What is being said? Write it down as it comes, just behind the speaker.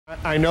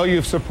I know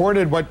you've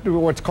supported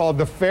what's called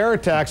the fair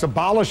tax,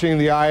 abolishing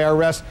the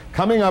IRS,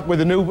 coming up with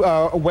a new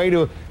way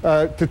to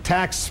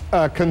tax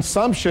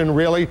consumption,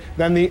 really,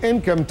 than the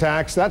income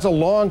tax. That's a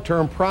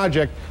long-term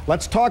project.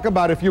 Let's talk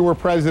about if you were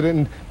president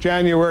in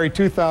January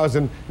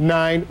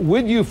 2009.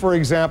 Would you, for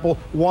example,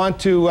 want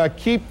to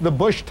keep the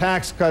Bush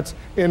tax cuts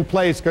in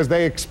place because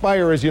they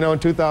expire, as you know, in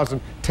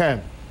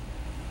 2010?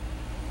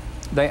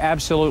 They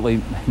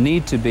absolutely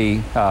need to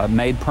be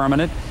made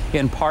permanent,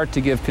 in part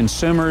to give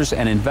consumers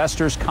and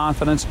investors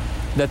confidence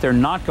that they're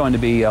not going to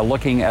be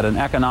looking at an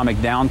economic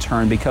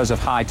downturn because of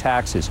high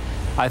taxes.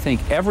 I think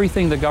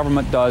everything the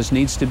government does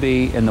needs to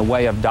be in the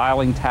way of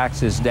dialing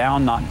taxes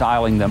down, not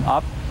dialing them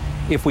up.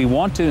 If we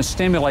want to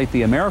stimulate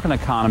the American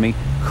economy,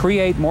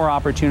 create more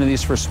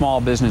opportunities for small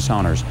business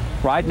owners.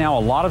 Right now, a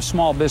lot of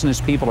small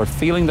business people are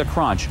feeling the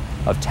crunch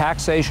of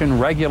taxation,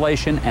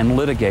 regulation, and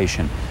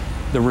litigation.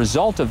 The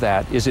result of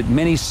that is that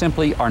many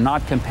simply are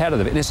not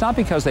competitive. And it's not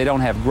because they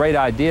don't have great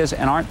ideas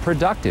and aren't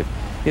productive.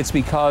 It's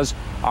because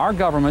our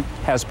government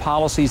has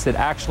policies that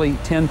actually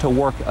tend to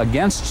work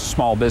against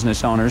small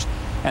business owners,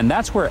 and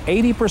that's where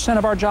 80%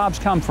 of our jobs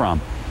come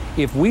from.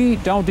 If we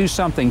don't do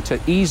something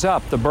to ease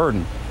up the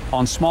burden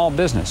on small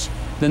business,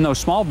 then those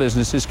small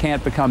businesses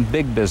can't become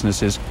big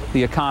businesses.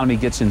 The economy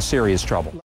gets in serious trouble.